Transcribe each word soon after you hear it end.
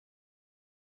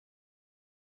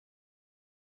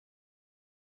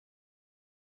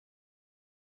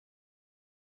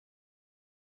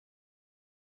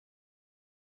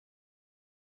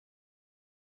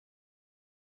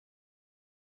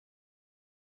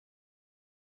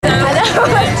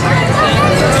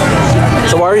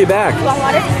So why are you back? Want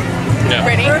water? Yeah.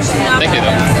 Brittany? Thank you,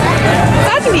 though.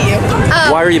 Glad to meet you.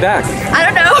 Why are you back? I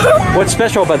don't know. What's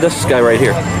special about this guy right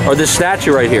here? Or this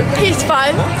statue right here? He's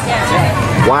fun.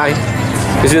 Why?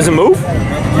 Because he doesn't move?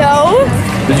 No.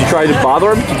 Did you try to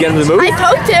bother him to get him to move? I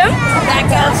poked him. That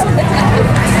goes.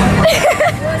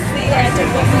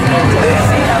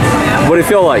 What do you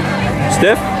feel like?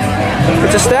 Stiff?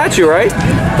 It's a statue, right?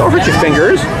 Don't hurt your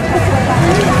fingers.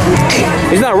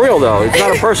 He's not real though. It's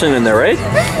not a person in there, right?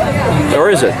 Or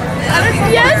is it?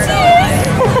 Yes, he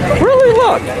is. Really?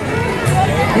 Look.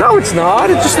 No, it's not.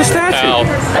 It's just a statue. Ow.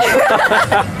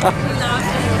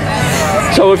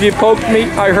 So if you poke me,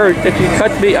 I hurt. If you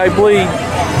cut me, I bleed.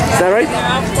 Is that right?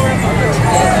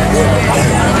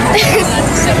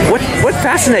 What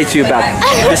fascinates you about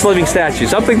this living statue?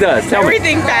 Something does. Tell me.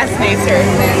 Everything fascinates her.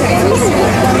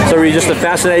 So are you just a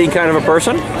fascinating kind of a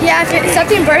person? Yeah, if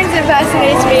something burns, it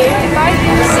fascinates me.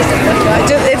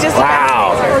 It just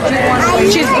Wow.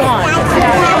 She's blonde.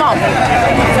 Come on.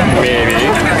 Maybe.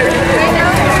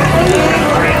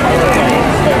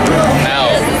 Ow.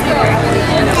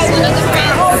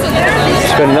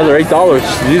 Spend another $8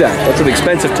 to do that. That's an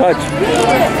expensive touch.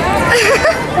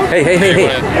 Hey, hey, hey, hey.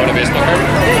 Want a baseball card?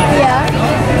 Yeah.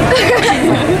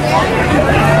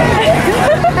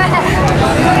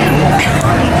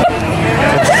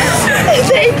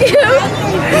 Thank you.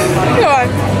 Come on.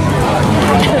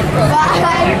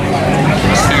 Bye.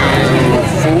 To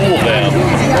fool them.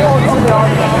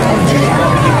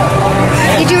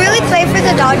 Did you really play for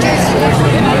the Dodgers?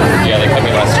 Yeah, they cut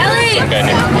me last year. Some guy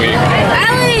named Quig.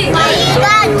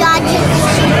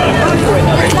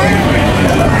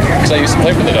 Because I used to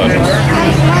play for the Dodgers.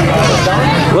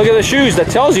 Look at the shoes. That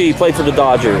tells you he played for the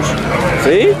Dodgers.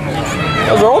 See?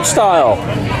 Those are old style.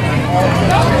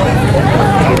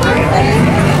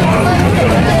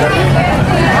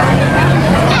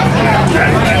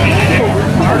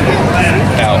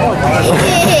 Ow.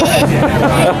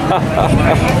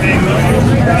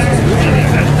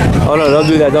 Oh no, don't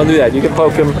do that, don't do that. You can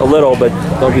poke him a little, but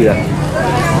don't do that.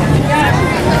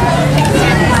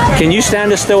 Can you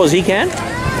stand as still as he can?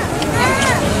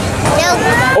 No.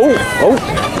 Oh, oh.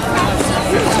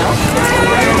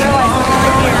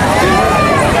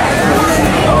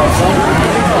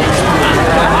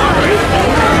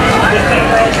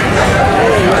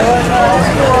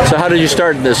 So how did you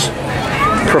start this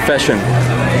profession?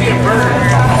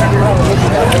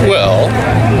 Well,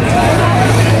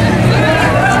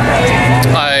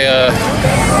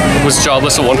 I was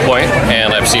jobless at one point,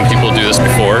 and I've seen people do this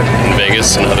before in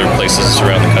Vegas and other places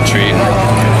around the country.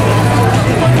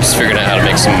 Just figuring out how to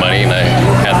make some money, and I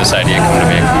had this idea come to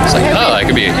me. It's like, oh, I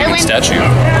could be a human statue.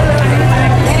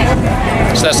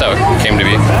 So that's how it came to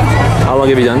be. How long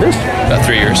have you done this? About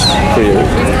 3 years. 3 years.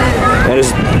 And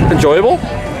it's enjoyable?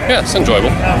 Yeah, it's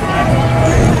enjoyable.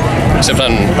 Except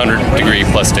on 100-degree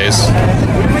plus days.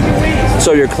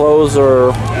 So your clothes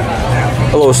are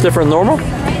a little stiffer than normal?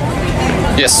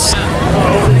 Yes.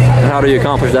 And how do you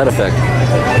accomplish that effect?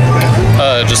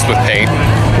 Just with paint.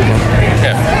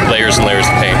 Yeah, layers and layers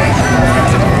of paint.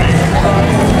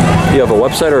 Do you have a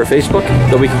website or a Facebook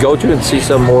that we can go to and see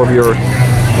some more of your...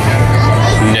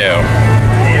 No.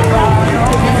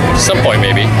 At some point,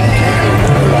 maybe.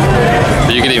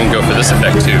 But you could even go for this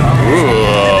effect, too.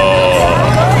 Ooh.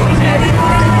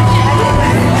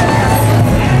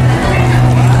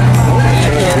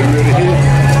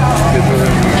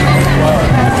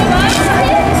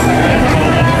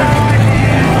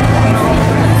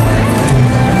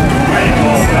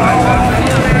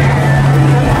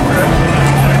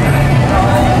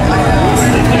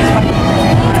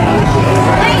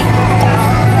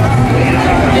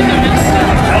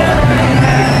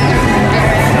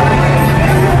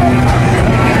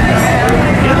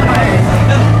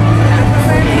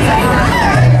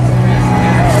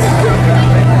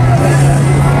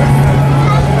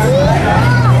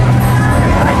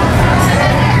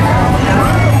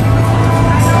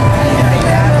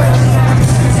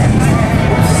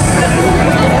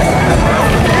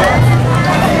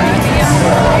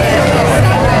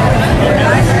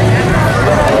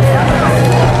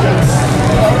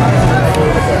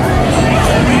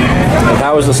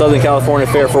 How was the Southern California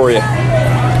Fair for you?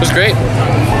 It was great.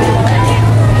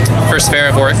 First fair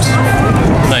I've worked.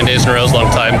 9 days in a row is a long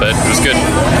time, but it was good.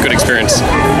 Good experience.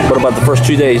 What about the first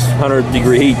 2 days,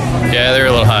 100-degree heat? Yeah, they were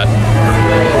a little hot.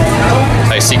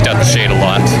 I seeked out the shade a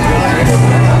lot.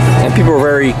 And people were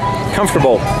very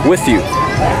comfortable with you.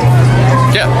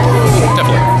 Yeah,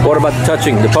 definitely. What about the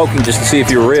touching, the poking, just to see if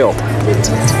you're real?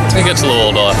 It gets a little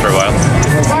old after a while.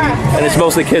 And it's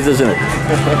mostly kids, isn't it?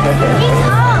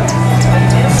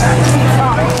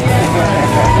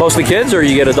 Mostly kids, or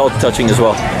you get adult touching as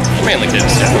well? Mainly kids,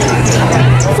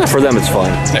 yeah. For them, it's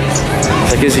fine. Yeah.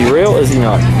 Like, is he real? Is he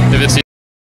not? If it's